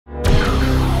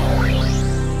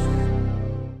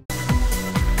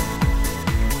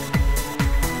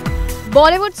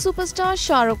Bollywood superstar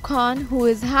Shah Rukh Khan, who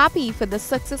is happy for the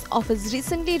success of his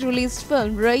recently released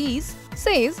film Raees,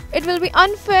 says it will be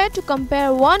unfair to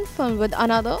compare one film with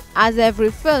another as every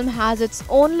film has its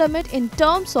own limit in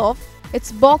terms of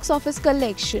its box office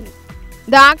collection.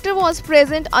 The actor was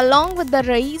present along with the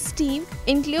Raees team,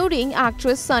 including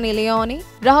actress Sunny Leone,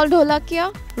 Rahul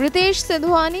Dholakia, Ritesh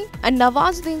Sidhwani and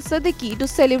Nawazuddin Siddiqui to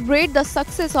celebrate the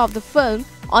success of the film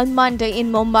on Monday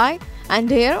in Mumbai. And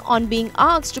here, on being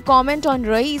asked to comment on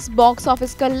Raees' box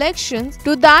office collections,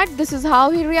 to that this is how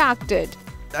he reacted.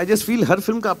 I just feel her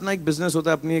film का अपना एक business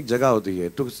होता है, अपनी एक जगह होती है.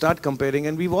 To start comparing,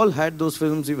 and we've all had those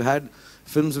films. We've had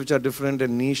films which are different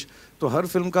and niche. तो हर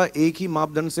फिल्म का एक ही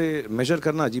मापदंड से measure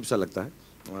करना अजीब सा लगता है.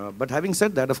 But having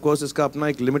said that, of course, इसका अपना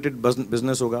एक limited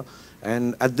business होगा.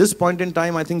 And at this point in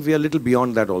time, I think we are a little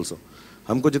beyond that also.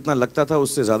 हमको जितना लगता था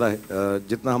उससे ज़्यादा है,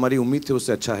 जितना हमारी उम्मीद थी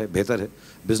उससे अच्छा है, बेहतर है,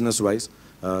 business wise.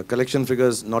 Collection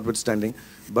figures notwithstanding,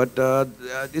 but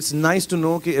it's nice to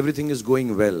know कि everything is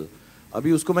going well.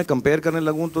 अभी उसको मैं compare करने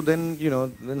लगूँ तो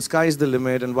then sky is the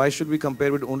limit, and why should we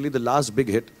compare with only the last big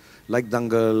hit like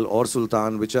Dangal or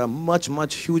Sultan, which are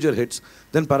much huger hits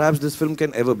than perhaps this film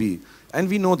can ever be, and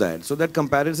we know that. So that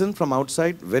comparison from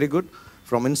outside very good,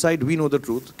 from inside we know the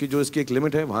truth कि जो इसकी एक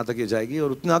limit है वहाँ तक ये जाएगी,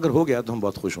 और उतना अगर हो गया तो हम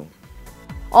बहुत खुश हों.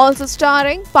 Also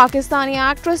starring Pakistani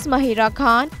actress Mahira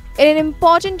Khan in an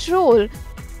important role,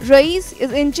 Raees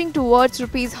is inching towards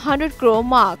 ₹100 crore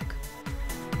mark.